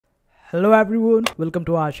Hello everyone, welcome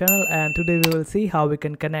to our channel, and today we will see how we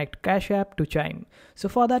can connect Cash App to Chime. So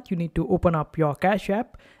for that you need to open up your Cash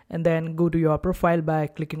App and then go to your profile by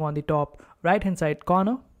clicking on the top right hand side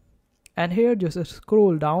corner, and here just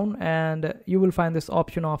scroll down and you will find this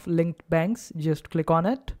option of linked banks. Just click on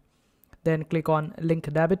it, then click on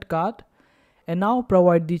link debit card, and now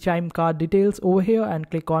provide the Chime card details over here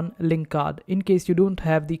and click on link card. In case you don't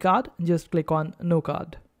have the card, just click on no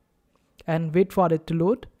card and wait for it to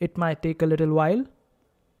load. It might take a little while.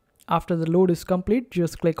 After the load is complete,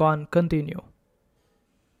 just click on continue.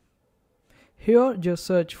 Here just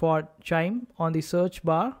search for Chime on the search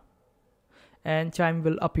bar and Chime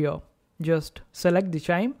will appear. Just select the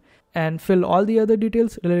Chime and fill all the other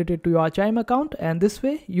details related to your Chime account, and this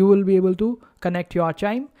way you will be able to connect your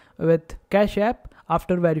Chime with Cash App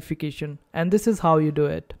after verification. And this is how you do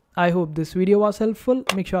it. I hope this video was helpful.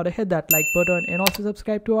 Make sure to hit that like button and also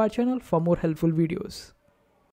subscribe to our channel for more helpful videos.